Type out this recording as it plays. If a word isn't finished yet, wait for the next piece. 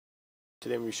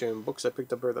Today I'm going to be showing books I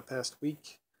picked up over the past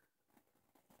week.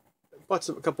 I bought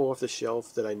a couple off the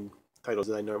shelf that titles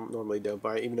that I normally don't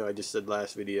buy, even though I just said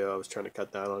last video I was trying to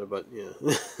cut down on it, but yeah.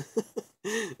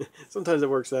 Sometimes it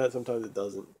works out, sometimes it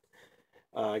doesn't.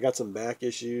 I got some back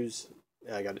issues.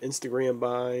 I got an Instagram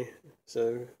buy,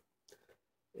 so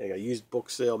I got used book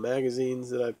sale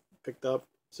magazines that I picked up.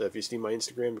 So if you see my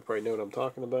Instagram, you probably know what I'm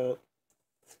talking about.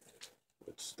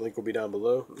 Which link will be down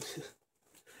below.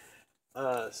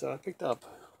 So I picked up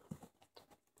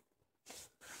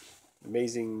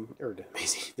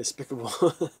Despicable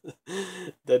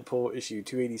Deadpool issue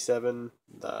 287.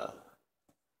 The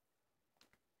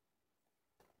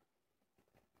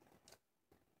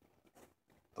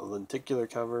lenticular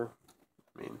cover.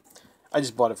 I mean, I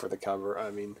just bought it for the cover.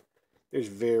 I mean, there's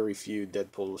very few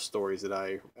Deadpool stories that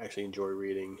I actually enjoy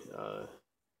reading.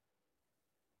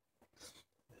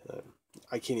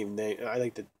 I can't even name.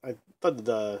 I thought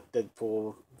the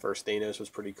Deadpool versus Thanos was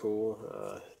pretty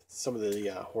cool. Some of the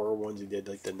horror ones he did,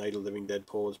 like the Night of Living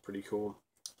Deadpool, was pretty cool.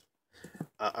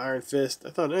 Iron Fist.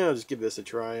 I thought, I'll just give this a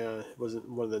try. It wasn't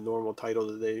one of the normal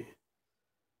titles that they,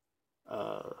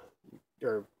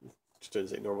 or just didn't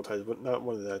say normal titles, but not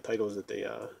one of the titles that they.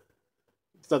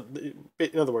 It's not.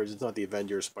 In other words, it's not the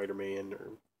Avengers, Spider-Man,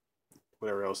 or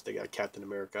whatever else they got. Captain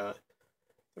America.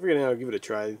 I figured I'll give it a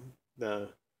try.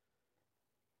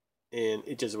 And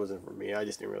it just wasn't for me. I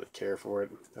just didn't really care for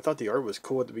it. I thought the art was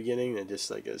cool at the beginning, and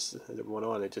just like as it went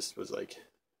on, it just was like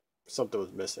something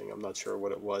was missing. I'm not sure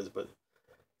what it was, but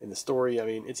in the story, I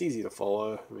mean, it's easy to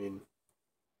follow. I mean,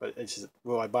 but it's just,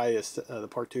 will I buy this the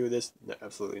part 2 of this? No,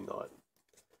 absolutely not.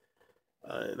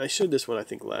 And I showed this one, I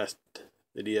think, last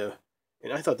video,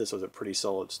 and I thought this was a pretty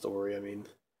solid story. I mean,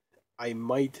 I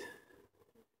might,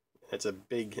 that's a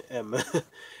big M,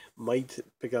 might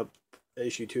pick up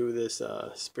issue 2 of this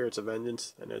Spirits of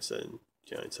Vengeance. I know it's a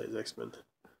giant size X-Men.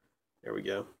 There we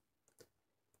go.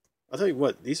 I'll tell you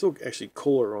what, these look actually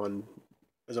cooler on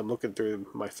as I'm looking through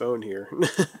my phone here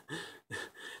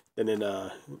than in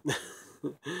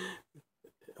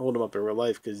hold them up in real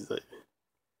life, because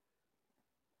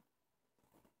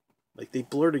like they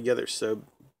blur together so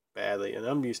badly, and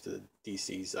I'm used to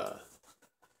DC's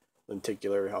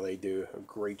lenticular, how they do a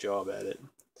great job at it.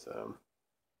 So,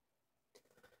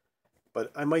 but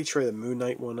I might try the Moon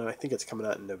Knight one. I think it's coming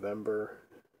out in November,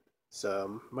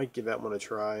 so might give that one a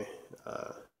try.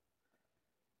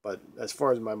 But as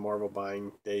far as my Marvel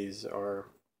buying days are,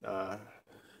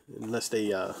 unless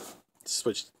they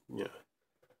switch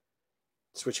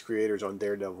creators on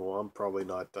Daredevil, I'm probably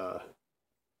not.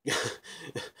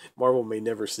 Marvel may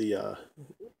never see a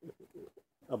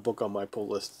book on my pull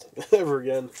list ever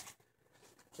again,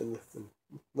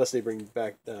 unless they bring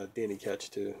back Danny Ketch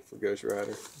for Ghost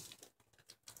Rider.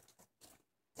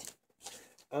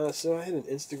 So I had an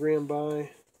Instagram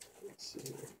buy. Let's see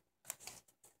here.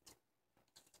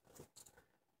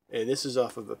 And this is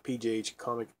off of a PJH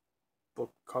comic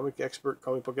book expert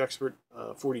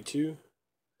 42.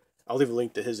 I'll leave a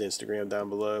link to his Instagram down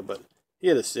below, but he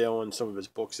had a sale on some of his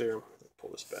books there. I'll pull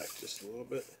this back just a little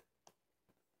bit.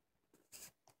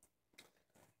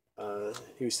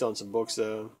 He was selling some books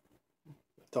though.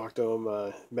 Talked to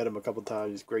him, met him a couple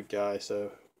times. He's a great guy,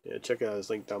 so yeah, check out his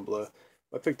link down below.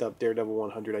 I picked up Daredevil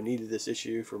 100. I needed this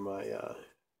issue for my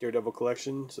Daredevil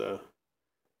collection, so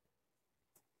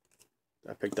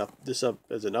I picked this up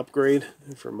as an upgrade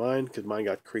for mine, because mine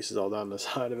got creases all down the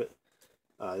side of it.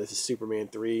 This is Superman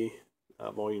 3,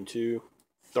 Volume 2.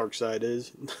 Darkseid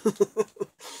is.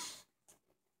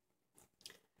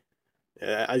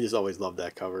 Yeah, I just always loved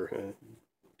that cover.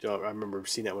 I remember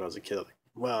seeing that when I was a kid. I was like,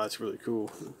 wow, that's really cool.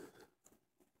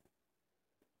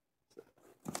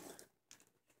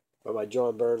 But my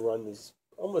John Byrne run is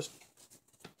almost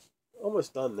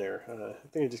done there. I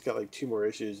think I just got like 2 more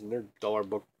issues, and they're dollar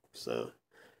books. So,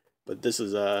 but this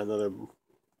is another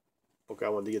book I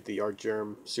wanted to get, the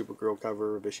Artgerm Supergirl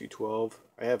cover of issue 12.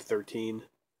 I have 13.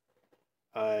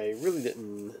 I really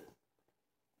didn't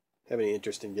have any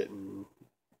interest in getting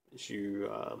issue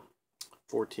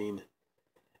 14.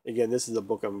 Again, this is a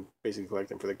book I'm basically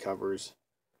collecting for the covers.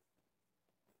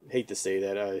 I hate to say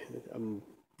that. I'm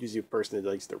usually a person that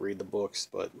likes to read the books,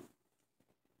 but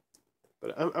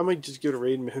I might just give it a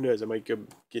read, and who knows, I might go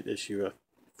get issue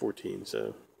 14,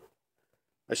 so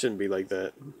I shouldn't be like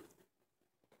that.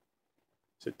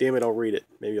 So damn it, I'll read it.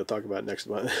 Maybe I'll talk about it next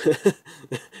month.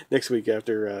 Next week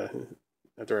after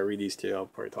I read these 2, I'll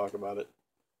probably talk about it.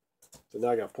 So now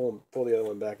I gotta pull the other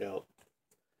one back out.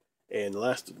 And the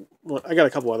last one, I got a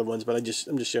couple other ones, but I'm just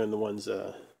showing the ones.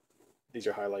 These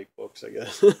are highlight books, I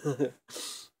guess.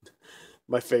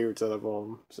 My favorites out of all of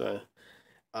them. So,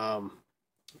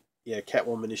 yeah,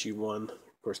 Catwoman issue 1.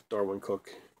 Of course, Darwin Cook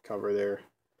cover there.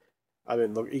 I've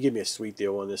been look. He gave me a sweet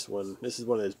deal on this one. This is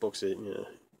one of those books that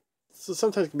so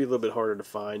sometimes it can be a little bit harder to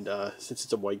find since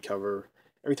it's a white cover.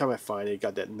 Every time I find it, it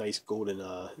got that nice golden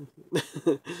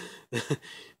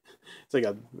it's like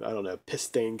a, I don't know, piss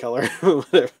stain color,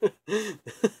 whatever.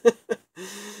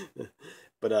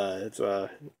 But it's yeah,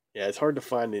 it's hard to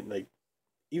find it like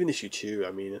even issue 2.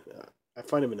 I mean, I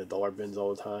find them in the dollar bins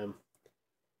all the time,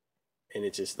 and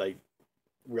it's just like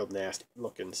real nasty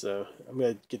looking. So I'm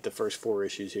gonna get the first 4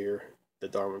 issues here, the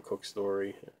Darwin Cook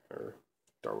story or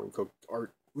Darwin Cook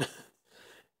art.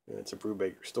 It's a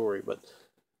Brubaker story, but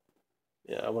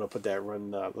yeah, I want to put that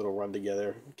little run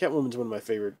together. Catwoman's one of my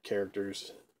favorite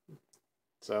characters,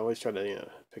 so I always try to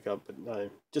pick up.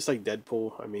 But just like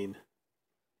Deadpool, I mean,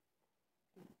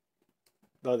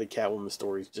 a lot of the Catwoman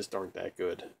stories just aren't that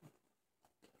good.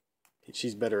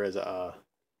 She's better as a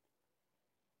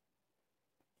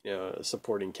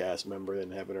supporting cast member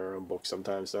than having her own book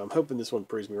sometimes. So I'm hoping this one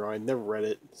proves me wrong. I never read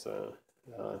it, so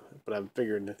but I'm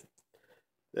figuring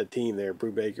the team there,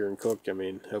 Brubaker and Cook. I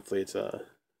mean, hopefully it's a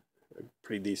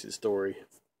pretty decent story.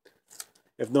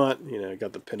 If not, I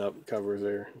got the pinup covers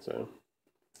there. So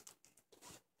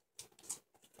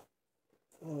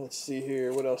let's see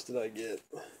here. What else did I get?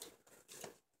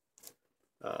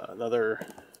 Another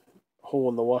Hole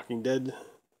in the Walking Dead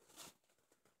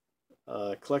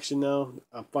collection now.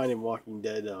 I'm finding Walking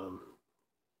Dead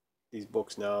these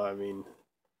books now. I mean,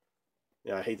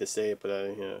 I hate to say it, but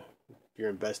if you're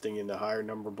investing in the higher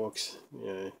number books,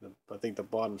 I think the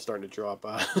bottom's starting to drop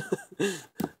out.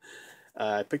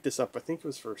 I picked this up. I think it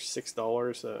was for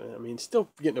 $6. I mean, still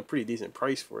getting a pretty decent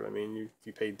price for it. I mean,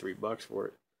 you paid $3 for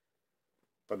it.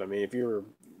 But I mean, if you were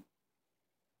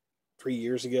 3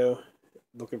 years ago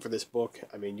looking for this book,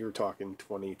 I mean, you were talking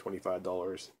 $20,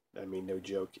 $25. I mean, no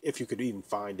joke. If you could even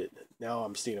find it. Now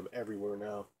I'm seeing them everywhere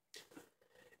now.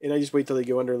 And I just wait till they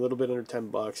go under a little bit under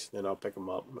 $10, then I'll pick them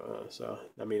up. So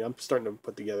I mean, I'm starting to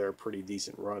put together a pretty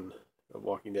decent run of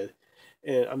Walking Dead,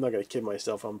 and I'm not gonna kid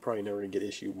myself. I'm probably never gonna get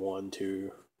issue 1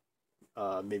 to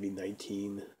maybe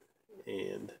 19,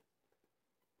 and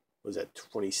was that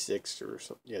 26 or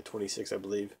something? Yeah, 26, I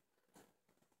believe.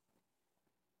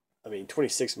 I mean,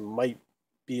 26 might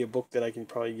be a book that I can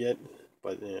probably get,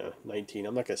 but 19,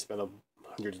 I'm not gonna spend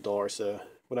hundreds of dollars. So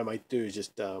what I might do is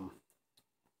just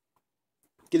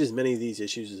get as many of these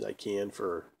issues as I can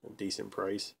for a decent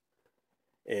price,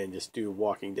 and just do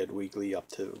Walking Dead weekly up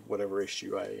to whatever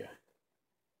issue I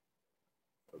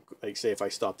like. Say if I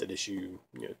stopped at issue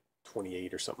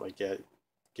 28 or something like that,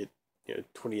 get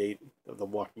 28 of the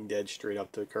Walking Dead straight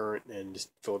up to current, and just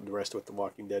fill the rest with the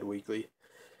Walking Dead weekly.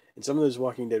 And some of those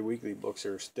Walking Dead weekly books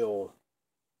are still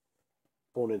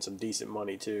pulling in some decent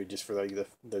money too, just for like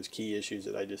those key issues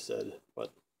that I just said.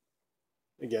 But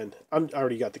again, I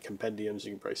already got the compendiums.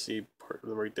 You can probably see part of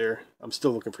them right there. I'm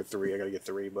still looking for 3. I gotta get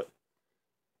 3, but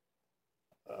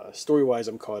story-wise,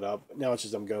 I'm caught up. Now it's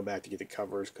just I'm going back to get the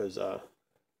covers because I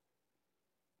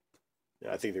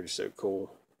think they're just so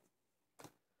cool.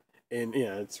 And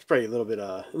it's probably a little bit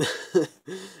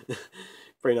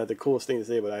probably not the coolest thing to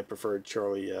say, but I preferred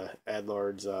Charlie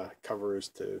Adlard's covers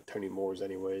to Tony Moore's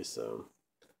anyway. So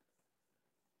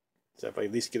if I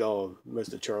at least get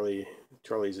most of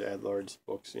Charlie's Adlard's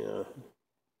books,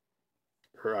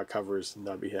 her covers, and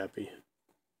I'd be happy.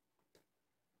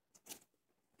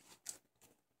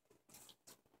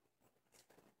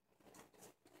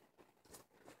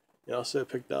 I also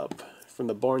picked up from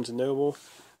the Barnes and Noble.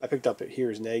 I picked up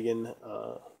Here's Negan.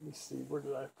 Let me see, where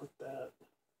did I put that?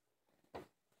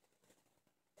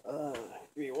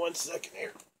 Give me 1 second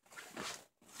here.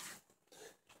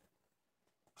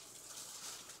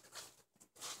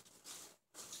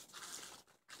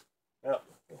 Oh.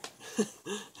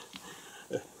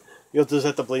 You'll just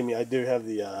have to blame me. I do have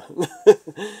the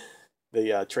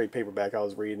the trade paperback. I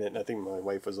was reading it, and I think my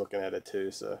wife was looking at it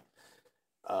too. So,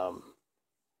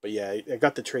 but yeah, I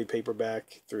got the trade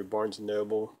paperback through Barnes and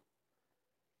Noble,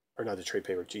 or not the trade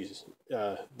paper. Jesus,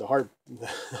 the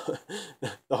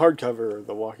hardcover of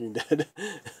The Walking Dead,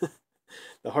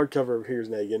 the hardcover of Here's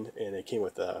Negan, and it came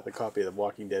with the copy of The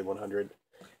Walking Dead 100.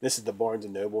 This is the Barnes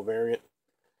and Noble variant.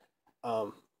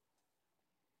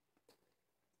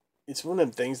 It's one of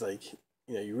them things like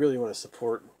you really want to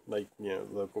support like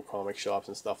local comic shops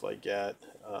and stuff like that.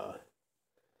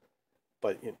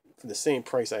 But for the same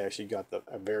price, I actually got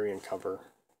a variant cover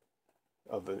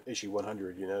of issue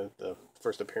 100. The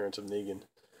first appearance of Negan.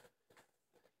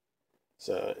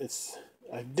 So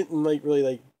I didn't really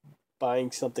like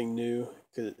buying something new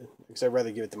because I'd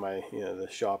rather give it to my the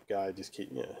shop guy. Just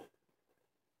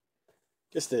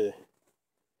just to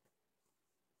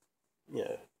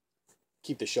keep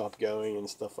keep the shop going and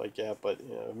stuff like that. But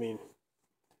you know, I mean,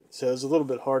 so it was a little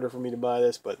bit harder for me to buy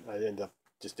this, but I ended up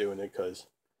just doing it because,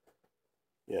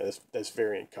 yeah, this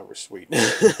variant cover's sweet.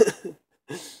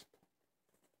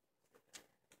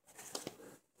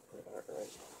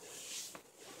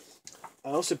 I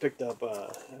also picked up,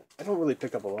 I don't really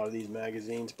pick up a lot of these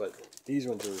magazines, but these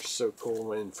ones are so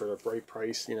cool, and for the right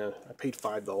price, you know, I paid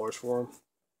 $5 for them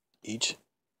each.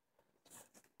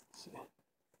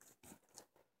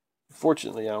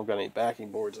 Fortunately, I don't got any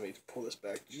backing boards. Let me pull this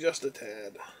back just a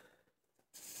tad.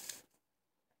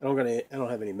 I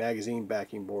don't have any magazine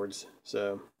backing boards,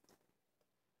 so.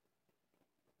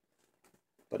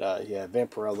 But yeah,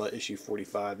 Vampirella issue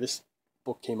 45. This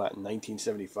book came out in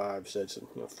 1975, so it's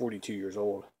 42 years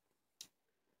old,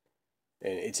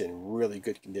 and it's in really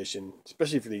good condition,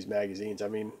 especially for these magazines. I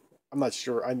mean, I'm not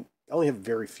sure. I only have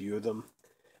very few of them,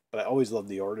 but I always love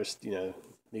the artist. You know,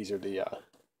 these are the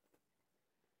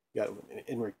you got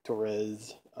Enrique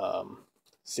Torres,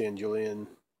 San Julian.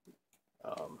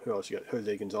 Who else you got?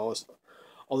 Jose Gonzalez.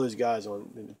 All those guys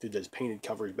did those painted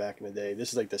covers back in the day.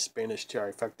 This is like the Spanish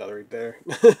trifecta right there.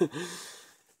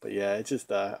 But yeah, it's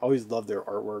just I always love their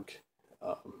artwork.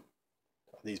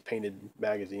 These painted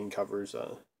magazine covers.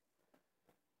 I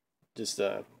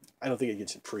don't think it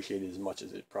gets appreciated as much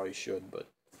as it probably should. But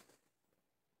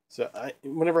so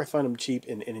whenever I find them cheap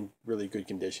and in really good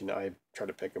condition, I try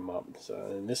to pick them up. So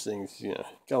and this thing's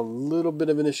got a little bit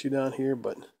of an issue down here,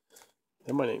 but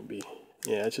that might even be.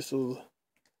 Yeah, it's just a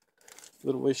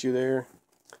little issue there.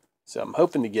 So I'm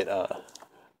hoping to get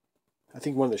I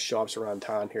think one of the shops around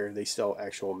town here, they sell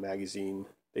actual magazine.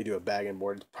 They do a bagging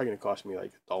board. It's probably gonna cost me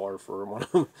like $1 for one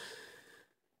of them.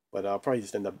 But I'll probably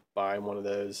just end up buying one of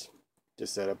those.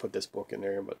 Just that I put this book in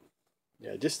there. But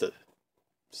yeah, just a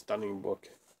stunning book.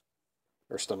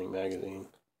 Or stunning magazine.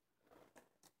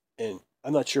 And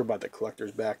I'm not sure about the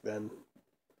collectors back then.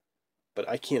 But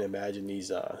I can't imagine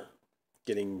these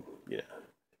getting,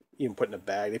 even put in a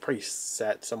bag. They probably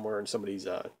sat somewhere in somebody's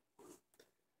a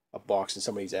box in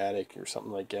somebody's attic or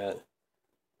something like that,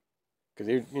 because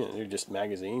they're just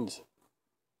magazines.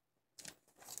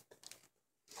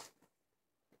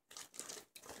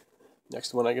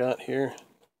 Next one I got here.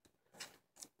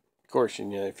 Of course,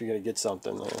 if you're gonna get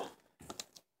something,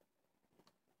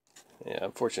 yeah.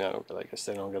 Unfortunately, like I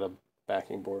said, I don't got a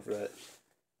backing board for that.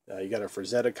 You got a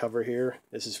Frazetta cover here.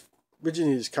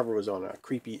 Originally this cover was on a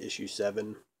Creepy issue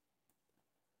 7.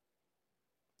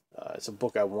 It's a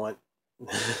book I want.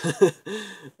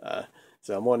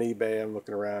 So I'm on eBay, I'm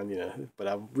looking around, but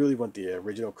I really want the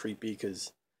original Creepy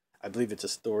because I believe it's a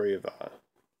story of,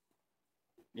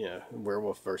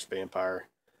 werewolf versus vampire.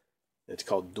 It's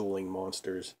called Dueling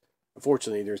Monsters.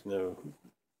 Unfortunately, there's no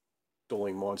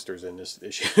dueling monsters in this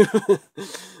issue.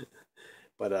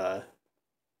 But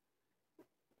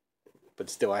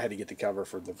still, I had to get the cover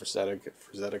for the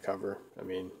Frazetta cover. I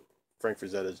mean, Frank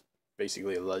Frazetta is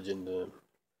basically a legend.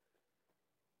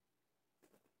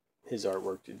 His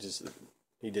artwork,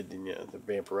 he did the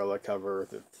Vampirella cover,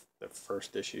 the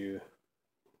first issue,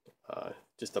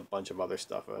 just a bunch of other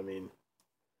stuff. I mean,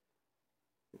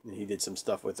 he did some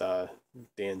stuff with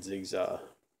Danzig's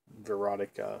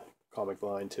Verotic comic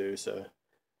line too. So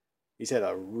he had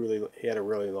a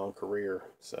really long career.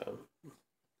 So,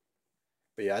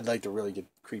 but yeah, I'd like to really get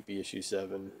Creepy issue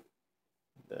 7.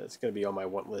 It's gonna be on my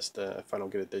want list. If I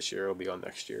don't get it this year, it'll be on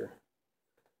next year.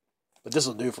 But this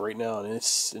will do for right now, and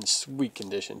it's in sweet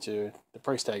condition too. The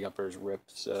price tag up there is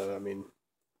ripped, so I mean,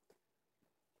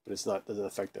 but doesn't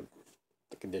affect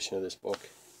the condition of this book.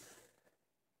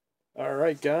 All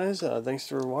right, guys, thanks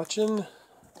for watching.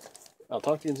 I'll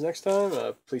talk to you next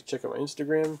time. Please check out my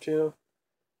Instagram channel.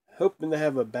 Hoping to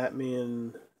have a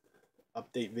Batman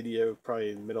update video probably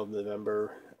in the middle of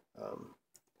November. I'm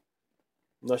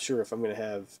not sure if I'm gonna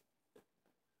have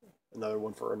another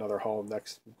one for another haul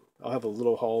next. I'll have a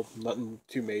little haul, nothing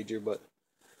too major, but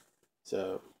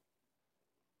yeah,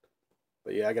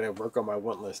 I gotta work on my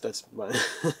want list. That's my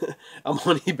I'm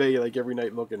on eBay like every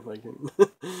night looking like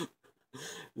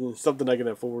something I can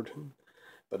afford.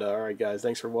 But all right, guys,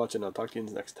 thanks for watching. I'll talk to you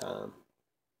next time.